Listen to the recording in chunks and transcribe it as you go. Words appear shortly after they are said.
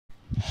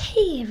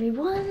Hey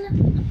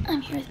everyone,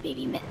 I'm here with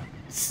baby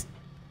Mittens.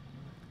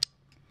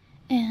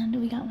 And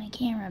we got my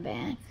camera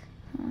back.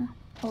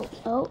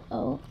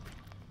 Oh.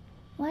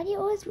 Why do you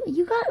always,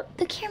 you got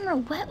the camera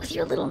wet with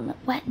your little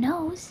wet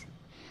nose.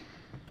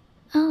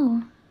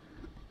 Oh.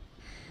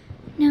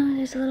 No,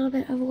 there's a little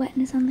bit of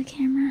wetness on the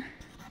camera.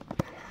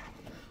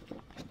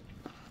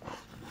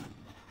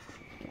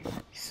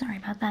 Sorry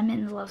about that,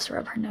 Mittens loves to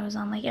rub her nose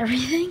on like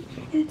everything.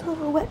 And it's a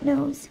little wet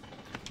nose.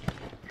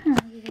 Huh,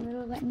 is it a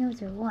little wet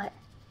nose or what?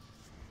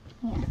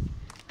 Yeah,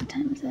 what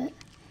time is it?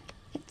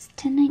 It's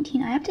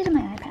 10:19. I updated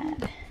my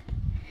iPad.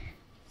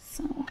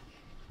 So,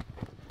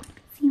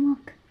 see,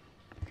 look.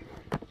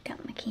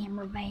 Got my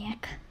camera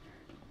back.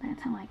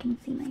 That's how I can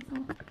see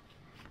myself.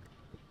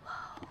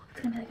 Whoa,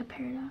 it's gonna be like a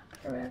paradox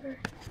or whatever.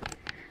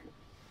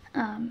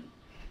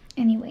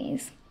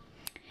 Anyways,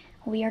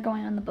 we are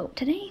going on the boat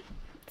today.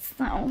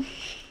 So,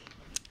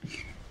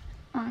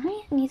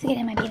 I need to get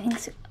in my bathing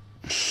suit.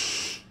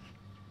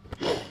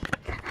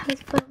 I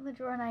was put in the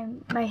drawer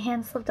and my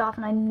hand slipped off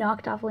and I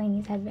knocked off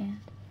Lainey's headband.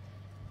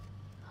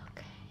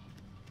 Okay.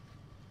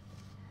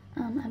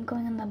 I'm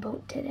going on the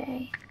boat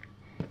today.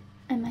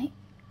 I might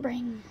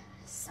bring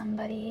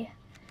somebody.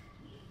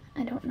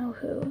 I don't know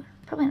who.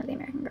 Probably not the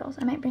American Girls.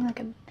 I might bring like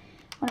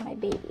one of my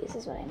babies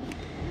is what I mean.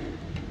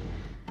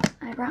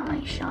 I brought my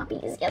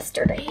shoppies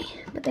yesterday,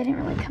 but they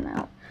didn't really come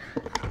out.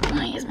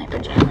 Why is my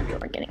pajama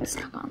drawer getting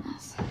stuck on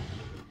this?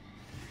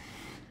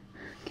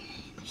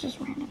 There's just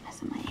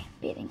randomness in my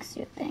bathing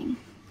suit thing.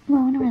 Well,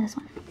 I want to wear this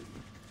one.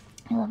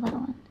 I love that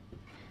one.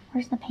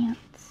 Where's the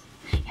pants?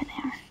 Here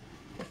they are.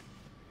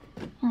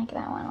 I like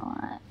that one a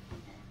lot.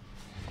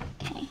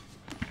 Okay.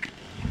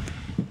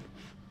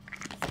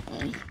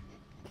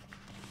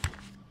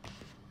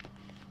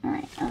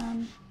 Alright,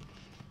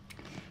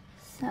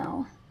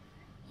 so,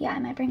 yeah, I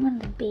might bring one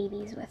of the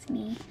babies with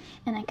me,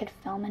 and I could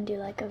film and do,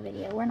 like, a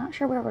video. We're not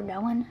sure where we're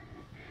going.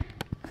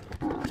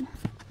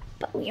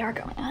 But we are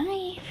going.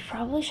 I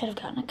probably should have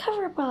gotten a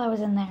cover up while I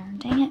was in there.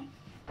 Dang it.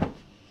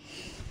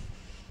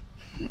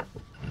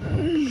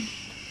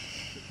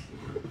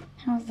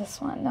 How's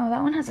this one? No,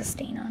 that one has a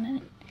stain on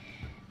it.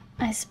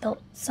 I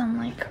spilt some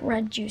like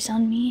red juice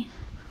on me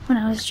when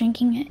I was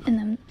drinking it, and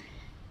then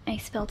I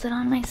spilt it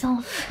on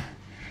myself,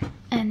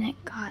 and it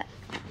got,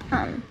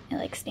 it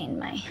like stained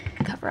my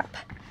cover up.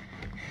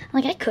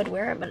 Like I could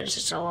wear it, but it's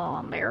just a little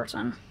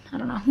embarrassing. I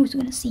don't know who's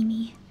gonna see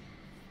me.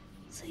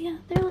 So yeah,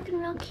 they're looking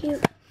real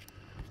cute.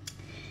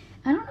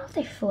 I don't know if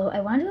they float.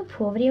 I want to do a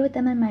pool video with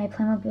them and my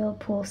Playmobil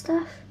pool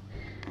stuff.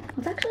 Well,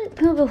 it's actually,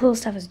 Playmobil pool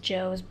stuff is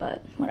Joe's,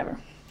 but whatever.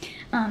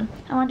 I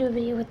want to do a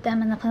video with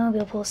them and the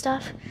Playmobil pool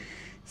stuff.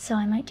 So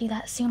I might do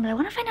that soon, but I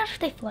want to find out if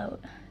they float.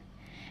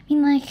 I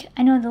mean, like,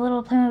 I know the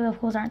little Playmobil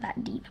pools aren't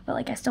that deep, but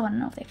like, I still want to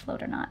know if they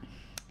float or not.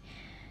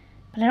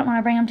 But I don't want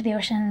to bring them to the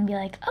ocean and be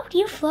like, oh, do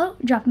you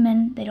float? Drop them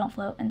in, they don't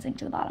float, and sink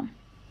to the bottom.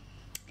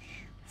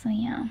 So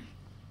yeah.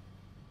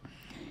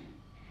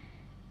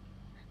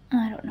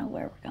 I don't know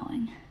where we're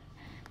going.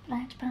 But I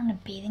have to put on a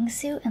bathing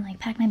suit and like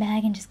pack my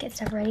bag and just get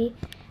stuff ready.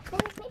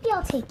 Anyways, maybe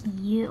I'll take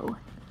you.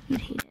 You'd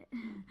hate it.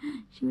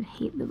 She would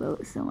hate the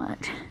boat so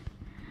much.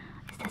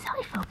 Is this how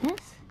I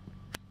focus?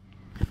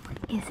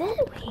 Is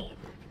it? Wait.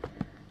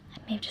 I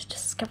may have just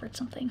discovered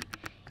something.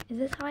 Is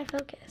this how I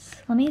focus?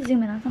 Let me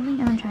zoom in on something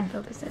and then try and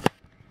focus it.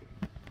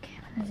 Okay,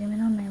 I'm gonna zoom in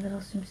on my little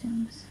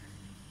zooms.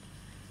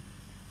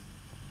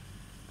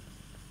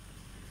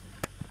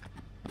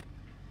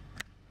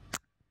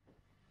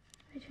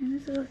 If I turn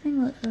this little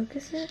thing, will it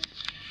focus it?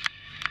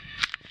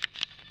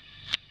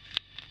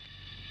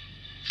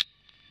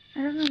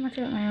 I don't know much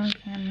about my own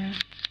camera.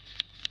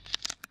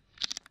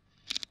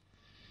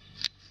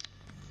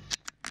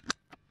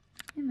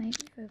 It might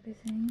be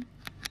focusing.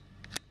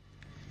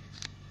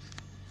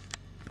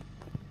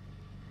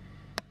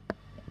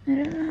 I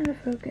don't know how to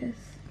focus.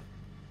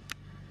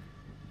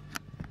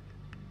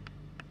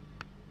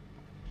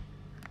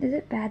 Is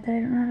it bad that I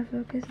don't know how to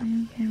focus my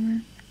own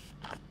camera?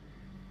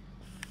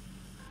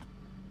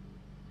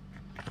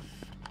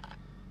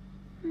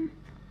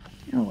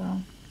 Oh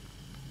well.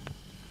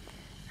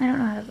 I don't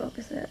know how to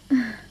focus it.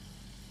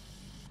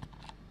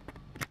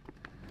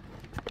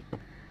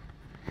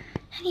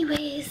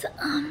 Anyways,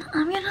 I'm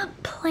gonna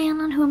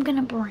plan on who I'm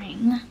gonna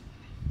bring.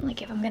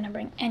 Like, if I'm gonna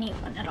bring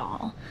anyone at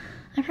all.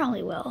 I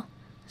probably will.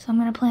 So I'm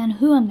gonna plan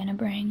who I'm gonna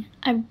bring.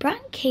 I've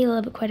brought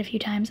Caleb quite a few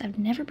times. I've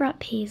never brought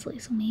Paisley,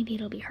 so maybe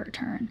it'll be her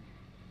turn.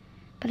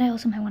 But I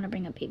also might want to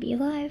bring a baby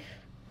alive.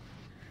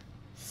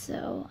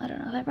 So, I don't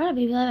know. If I brought a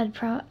baby alive,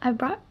 I've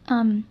brought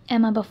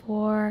Emma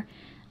before.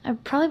 I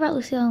probably brought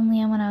Lucille and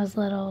Liam when I was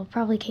little.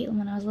 Probably Caitlin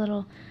when I was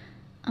little.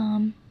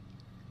 I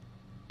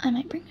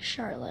might bring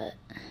Charlotte.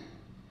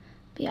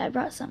 But yeah, I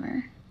brought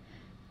Summer.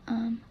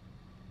 I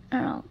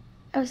don't know.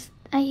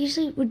 I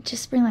usually would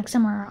just bring like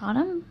Summer or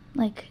Autumn.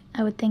 Like,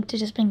 I would think to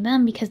just bring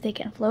them because they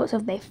can float. So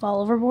if they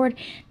fall overboard,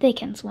 they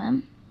can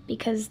swim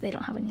because they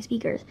don't have any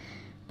speakers.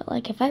 But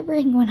like, if I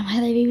bring one of my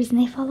other babies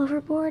and they fall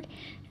overboard,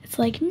 it's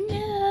like,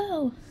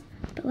 no.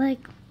 But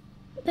like,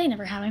 they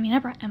never have. I mean, I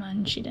brought Emma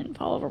and she didn't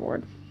fall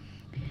overboard.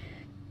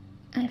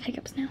 I have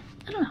hiccups now.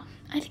 I don't know.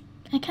 I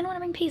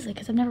bring Paisley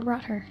because I've never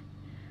brought her.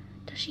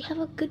 Does she have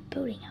a good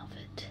boating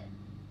outfit?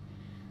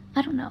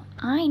 I don't know.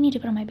 I need to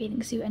put on my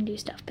bathing suit and do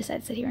stuff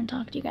besides sit here and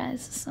talk to you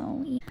guys.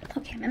 So, yeah.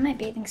 Okay, I'm in my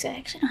bathing suit. I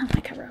actually don't have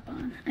my cover up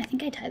on. I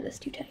think I tied this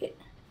too tight.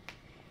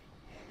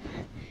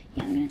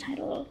 Yeah, I'm gonna tie it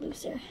a little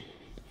looser.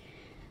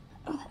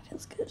 Oh, that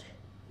feels good.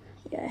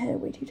 Yeah, I had it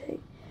way too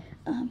tight.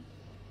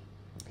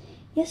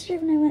 Yesterday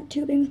when I went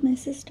tubing with my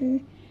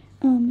sister,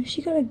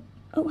 she got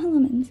oh, hi,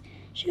 Mittens.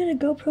 She got a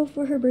GoPro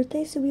for her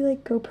birthday, so we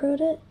like GoPro'd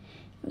it.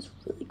 It was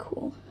really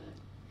cool.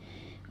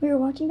 We were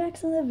watching back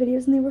some of the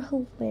videos and they were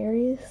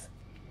hilarious.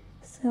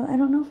 So I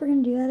don't know if we're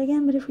gonna do that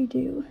again, but if we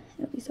do,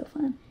 it'll be so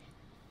fun.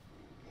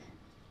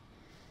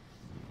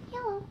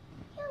 Hello,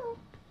 hello.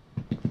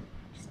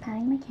 Just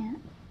patting my cat.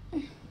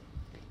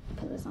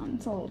 Put this on.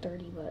 It's a little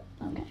dirty, but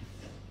okay.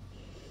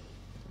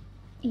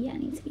 Yeah,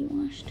 it needs to be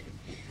washed.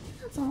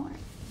 That's alright.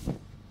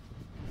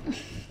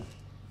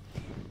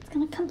 It's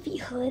got a comfy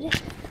hood.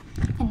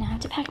 And now I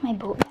have to pack my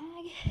boat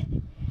bag.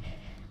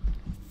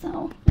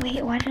 So,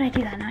 wait, why did I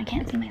do that? Now I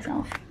can't see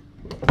myself.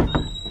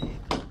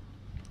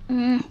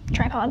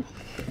 Tripod.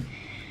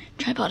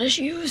 Tripod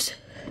issues.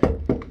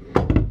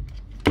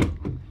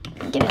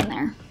 Get in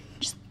there.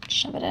 Just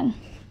shove it in.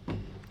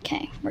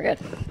 Okay, we're good.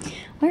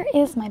 Where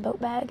is my boat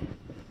bag?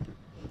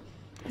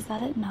 Is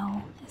that it?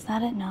 No. Is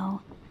that it?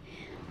 No.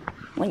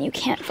 When you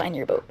can't find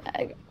your boat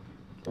bag.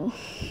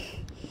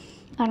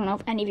 I don't know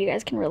if any of you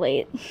guys can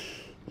relate.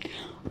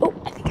 Oh,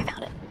 I think I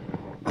found it.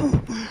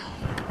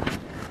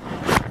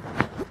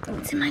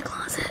 It's in my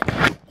closet.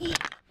 I can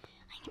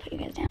put you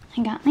guys down.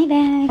 I got my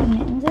bag.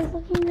 Mittens is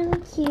looking really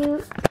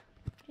cute.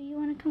 Do you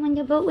want to come on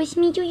the boat with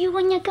me? Do you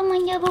want to come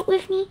on the boat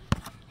with me?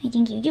 I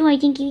think you do. I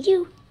think you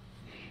do.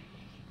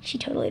 She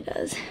totally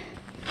does.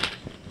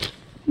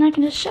 I'm not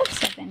going to shove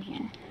stuff in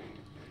here.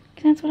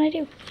 Because that's what I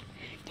do.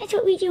 That's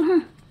what we do,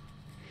 huh?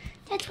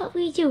 That's what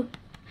we do.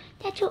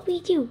 That's what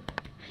we do.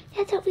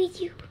 That's what we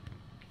do.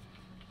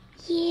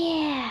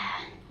 Yeah.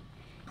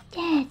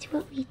 That's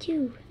what we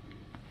do.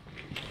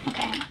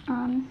 Okay,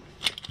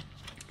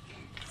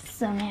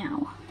 so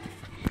now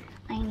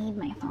I need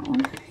my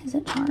phone. Is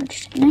it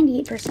charged?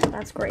 98%,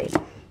 that's great.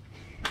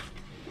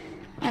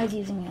 I was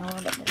using it a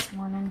little bit this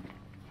morning.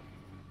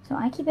 So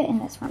I keep it in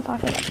this front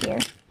pocket up here.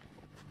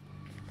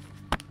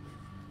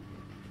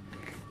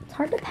 It's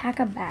hard to pack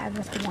a bag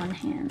with one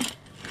hand.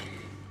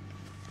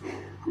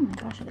 Oh my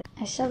gosh,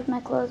 I shoved my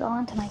clothes all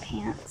into my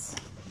pants.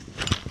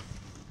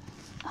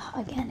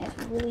 Again,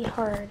 it's really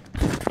hard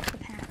to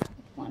pack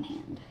with one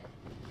hand.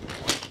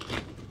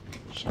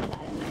 Shove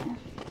that in there.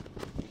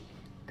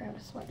 Grab a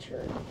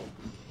sweatshirt.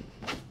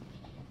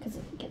 Because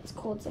it gets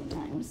cold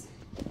sometimes.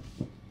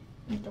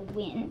 With the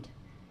wind.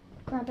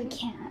 Grab a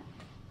cat.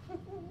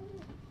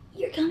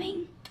 You're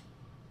coming?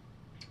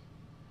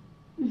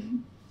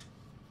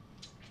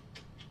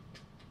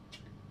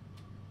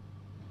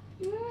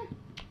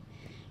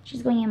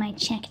 She's going in my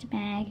checked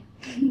bag.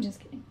 I'm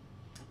just kidding.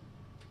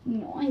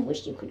 No, I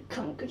wish you could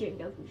come because I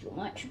love you so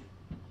much.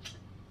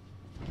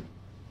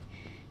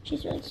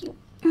 She's really cute.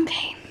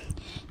 Okay,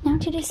 now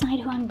to decide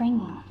who I'm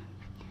bringing.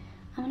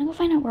 I'm gonna go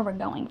find out where we're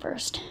going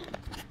first.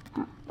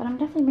 But I'm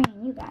definitely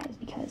bringing you guys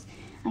because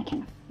I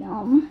can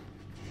film.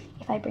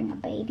 If I bring a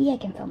baby, I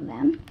can film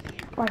them.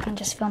 Or I can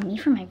just film me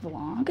for my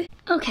vlog.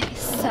 Okay,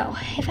 so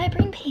if I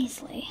bring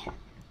Paisley,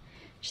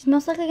 she's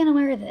most likely gonna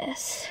wear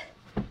this.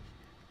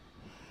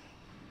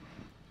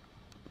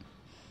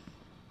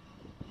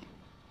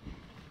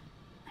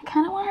 I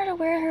kind of want her to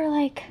wear her,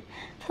 like,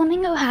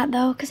 flamingo hat,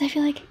 though, because I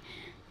feel like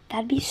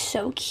that'd be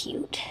so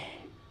cute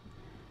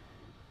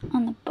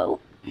on the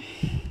boat.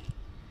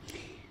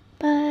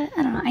 But,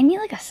 I don't know. I need,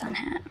 like, a sun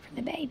hat for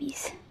the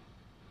babies.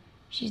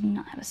 She does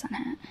not have a sun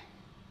hat.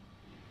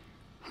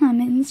 Huh,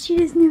 Mittens? She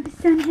doesn't have a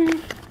sun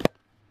hat.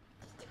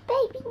 Does the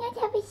baby not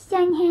have a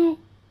sun hat?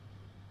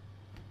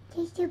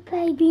 Does the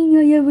baby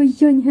not have a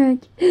sun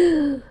hat?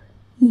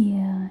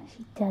 Yeah,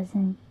 she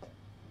doesn't.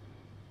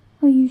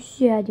 Are you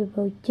sad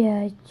about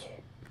that?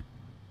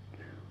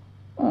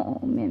 Oh,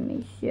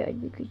 Mimmy's sad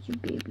because your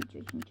baby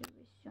doesn't have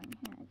a sun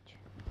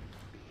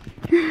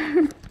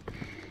hat.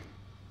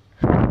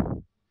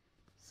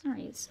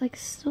 Sorry, it's like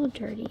so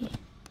dirty.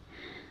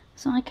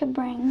 So I could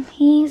bring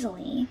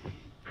Paisley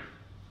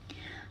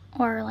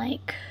or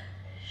like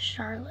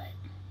Charlotte.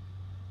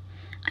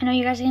 I know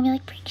you guys are gonna be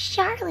like, bring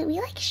Charlotte. We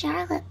like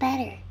Charlotte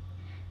better.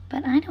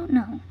 But I don't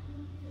know.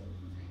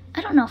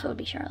 I don't know if it would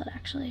be Charlotte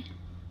actually.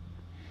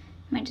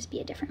 Might just be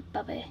a different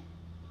bubba.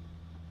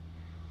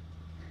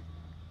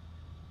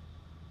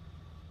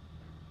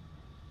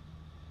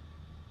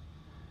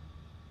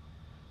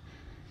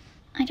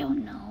 I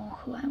don't know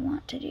who I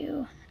want to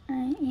do.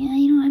 Yeah,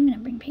 you know, I'm gonna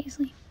bring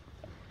Paisley.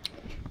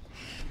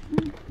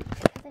 Because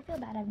I feel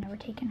bad I've never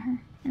taken her.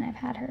 And I've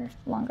had her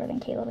longer than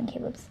Caleb. And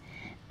Caleb's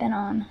been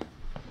on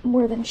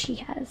more than she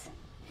has.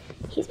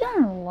 He's been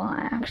on a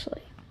lot,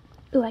 actually.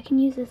 Ooh, I can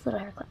use this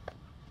little hair clip.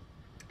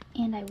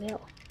 And I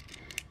will.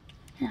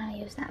 And I'll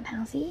use that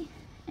Palsy.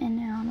 And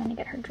now I'm gonna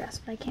get her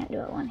dressed, but I can't do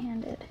it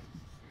one-handed.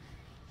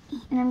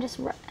 And I'm just,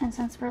 and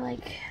since we're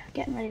like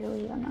getting ready to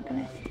leave, I'm not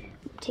gonna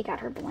take out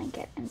her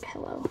blanket and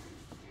pillow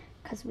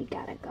because we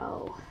gotta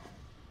go.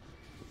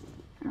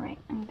 All right,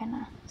 I'm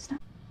gonna stop.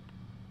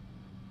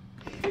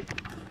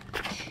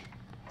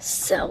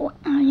 So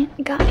I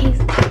got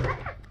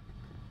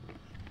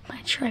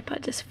my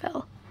tripod just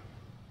fell.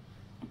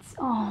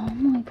 Oh,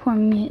 my poor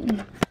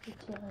Mittens.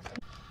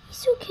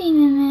 It's okay,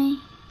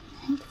 Meme.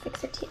 I need to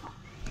fix it too.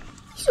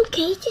 It's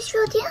okay, it just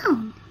fell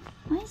down.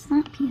 Why is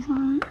that piece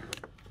on?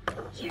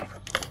 Here,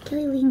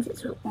 Kelly leans it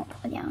so it won't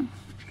fall down.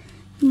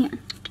 Yeah,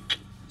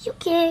 it's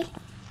okay.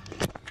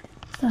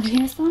 So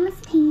here's the Miss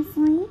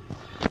Paisley,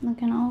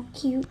 looking all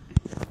cute.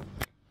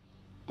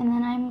 And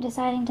then I'm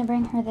deciding to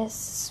bring her this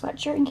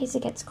sweatshirt in case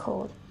it gets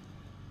cold.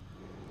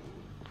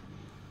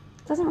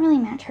 Doesn't really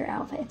match her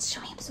outfit. It's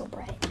showing up so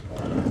bright.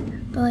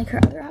 But like her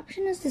other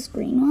option is this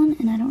green one,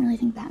 and I don't really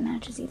think that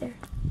matches either.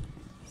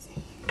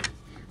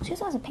 She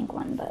also has a pink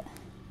one, but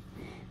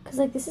because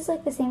like this is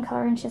like the same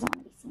color, and she doesn't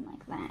want to be seen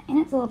like that. And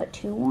it's a little bit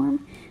too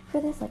warm for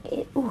this. Like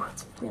ooh,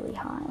 it's really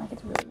hot. Like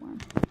it's really warm.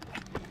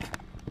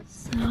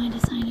 So I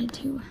decided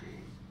to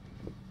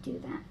do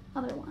that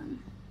other one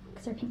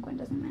because her pink one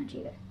doesn't match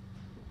either.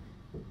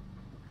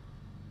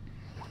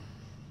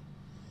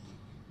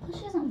 Plus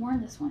she hasn't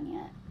worn this one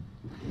yet.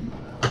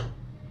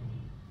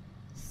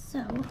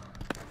 So,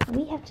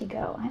 we have to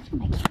go. I have to get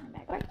my camera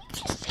back. Are you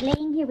just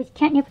playing here with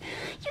catnip?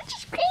 You're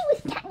just playing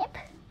with catnip.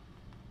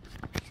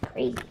 She's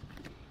crazy.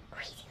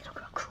 Crazy little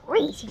girl.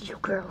 Crazy little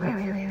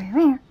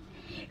girl.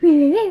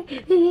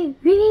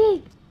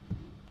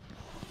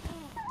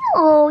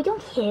 Oh,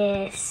 don't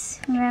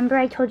hiss. Remember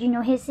I told you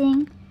no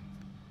hissing?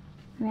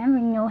 Remember,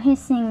 no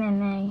hissing,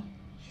 Meme.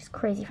 She's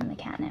crazy from the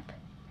catnip.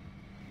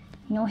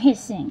 No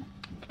hissing.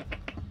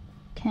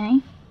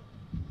 Okay?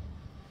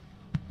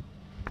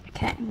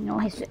 Okay, no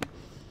hissing.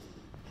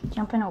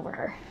 Jumping over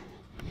her.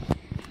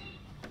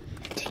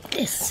 Take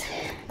this.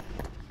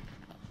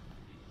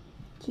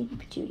 Cutie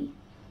patootie.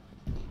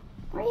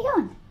 Where are you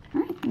going?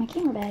 Alright, my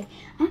camera bag.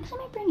 I actually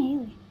might bring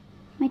Haley.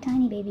 My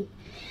tiny baby.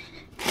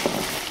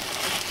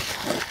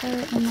 Put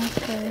her in like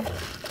her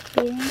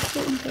bathing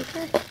suit and take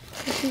her.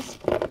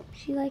 So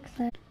she likes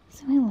that.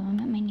 So hello, I'm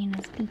at my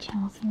Nana's beach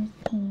house and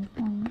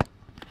Paisley.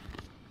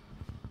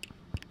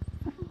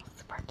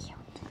 Super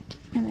cute.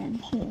 And then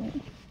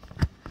Haley.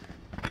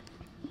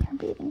 Her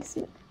bathing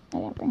suit. I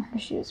didn't bring her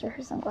shoes or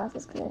her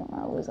sunglasses because I didn't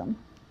want to lose them.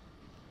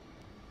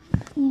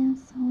 Yeah,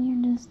 so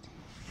we're just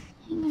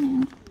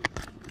hanging out.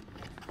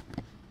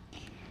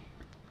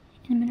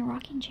 And I'm in a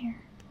rocking chair.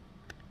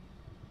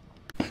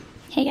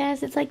 Hey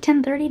guys, it's like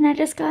 10:30 and I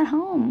just got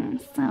home.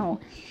 So,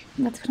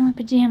 let's put on my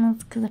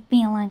pajamas because I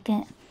feel like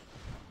it.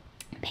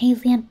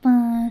 Paisley had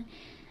fun.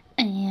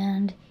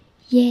 And,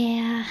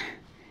 yeah.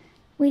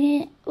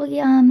 We went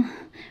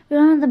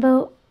on the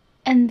boat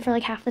and for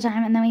like half the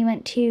time, and then we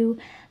went to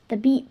the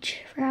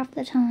beach for half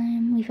the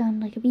time. We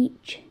found like a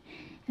beach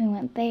and we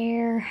went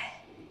there,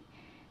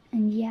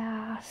 and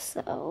yeah,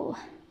 so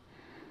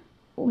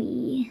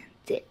we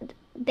did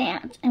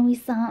that, and we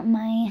saw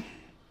my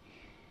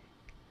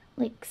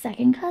like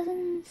second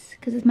cousins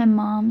because it's my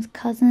mom's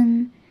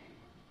cousin,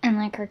 and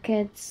like her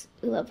kids.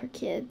 We love her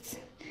kids.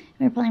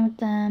 We were playing with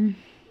them.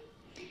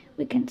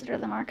 We consider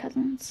them our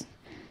cousins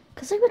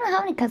because like we don't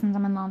have any cousins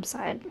on my mom's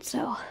side,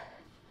 so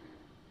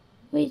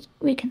we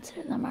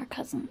consider them our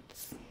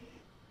cousins.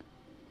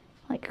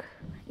 Like,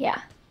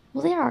 yeah.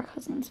 Well, they are our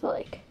cousins, but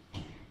like,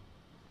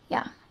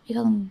 yeah. We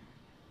call them,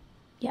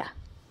 yeah.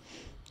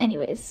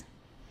 Anyways.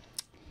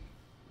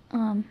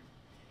 The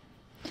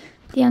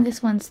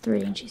youngest one's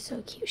 3 and she's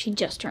so cute. She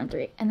just turned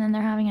 3. And then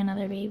they're having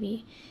another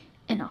baby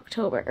in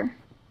October.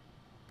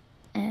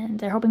 And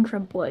they're hoping for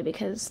a boy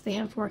because they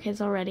have 4 kids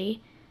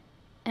already.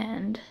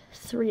 And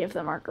 3 of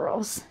them are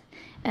girls.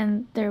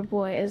 And their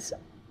boy is,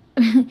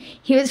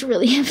 he was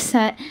really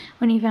upset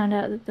when he found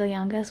out that the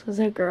youngest was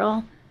a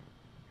girl.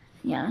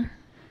 Yeah,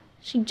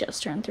 she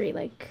just turned 3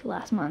 like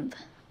last month.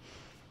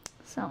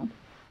 So,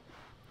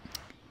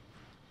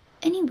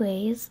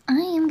 anyways,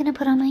 I am gonna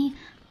put on my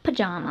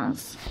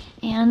pajamas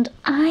and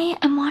I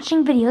am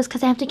watching videos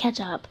because I have to catch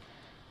up,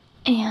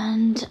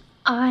 and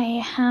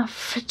I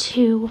have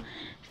to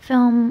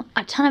film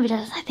a ton of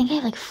videos. I think I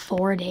have like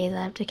 4 days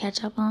I have to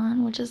catch up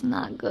on, which is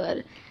not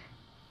good.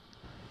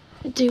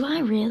 Do I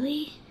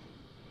really?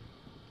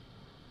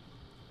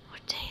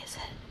 What day is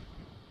it?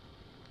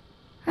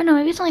 Or no,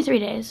 maybe it's only 3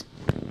 days.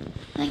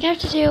 I think I have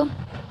to do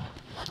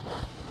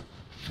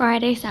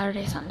Friday,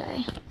 Saturday,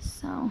 Sunday.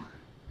 So,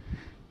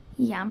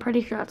 yeah, I'm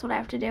pretty sure that's what I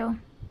have to do.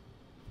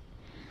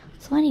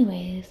 So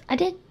anyways, I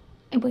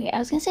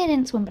was gonna say I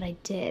didn't swim, but I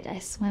did. I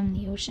swam in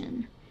the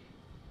ocean.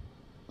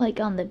 Like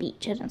on the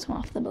beach, I didn't swim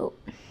off the boat.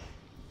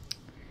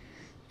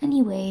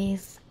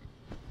 Anyways,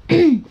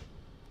 I'm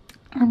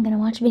gonna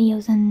watch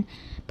videos and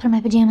put on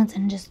my pajamas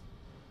and just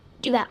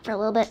do that for a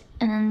little bit.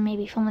 And then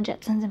maybe film the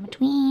Jetsons in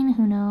between,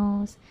 who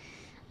knows.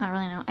 I don't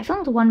really know. I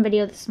filmed one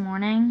video this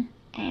morning.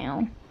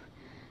 Ow.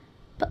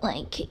 But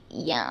like,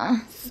 yeah,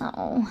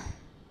 so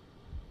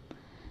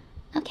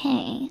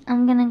Okay,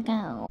 I'm gonna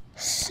go.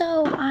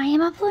 So I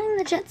am uploading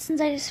the jet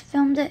since I just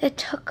filmed it. It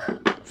took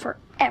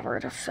forever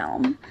to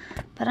film,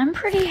 but I'm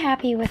pretty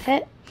happy with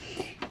it.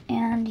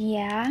 And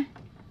yeah,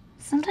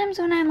 sometimes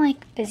when I'm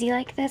like busy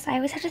like this, I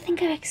always have to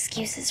think of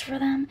excuses for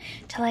them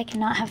to like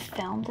not have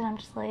filmed, and I'm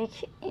just like,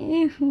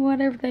 what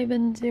have they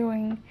been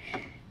doing?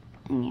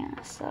 And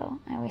yeah, so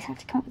I always have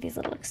to come up with these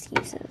little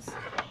excuses.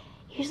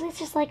 Usually it's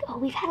just like, oh,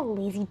 we've had a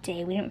lazy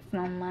day, we didn't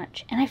film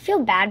much. And I feel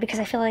bad because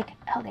I feel like,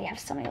 oh, they have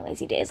so many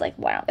lazy days, like,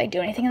 why don't they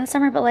do anything in the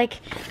summer? But like,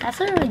 that's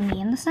literally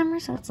me in the summer,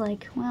 so it's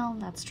like, well,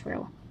 that's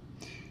true.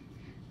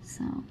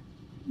 So,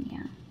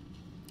 yeah.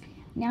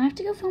 Now I have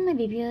to go film my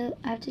baby,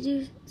 I have to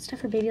do stuff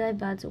for Baby Live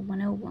Buds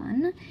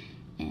 101.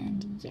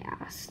 And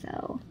yeah,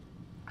 so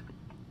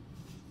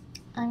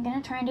I'm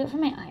gonna try and do it from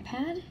my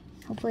iPad.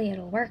 Hopefully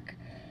it'll work.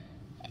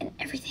 And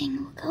everything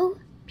will go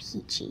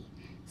peachy.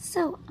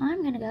 So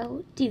I'm gonna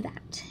go do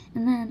that,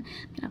 and then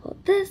I'm gonna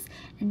upload this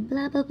and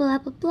blah blah blah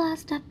blah blah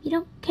stuff you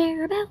don't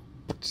care about.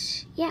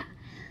 Yeah,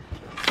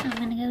 so I'm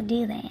gonna go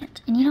do that.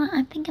 And you know what?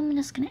 I think I'm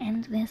just gonna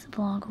end this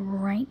vlog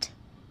right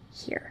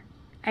here.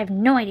 I have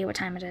no idea what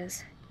time it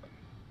is.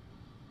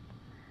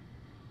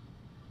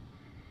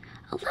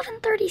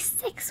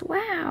 11:36.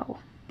 Wow.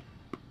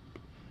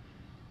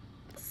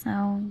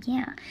 So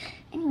yeah.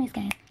 Anyways,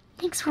 guys,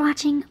 thanks for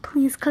watching.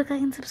 Please click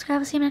like and subscribe.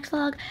 I'll see you in the next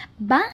vlog. Bye.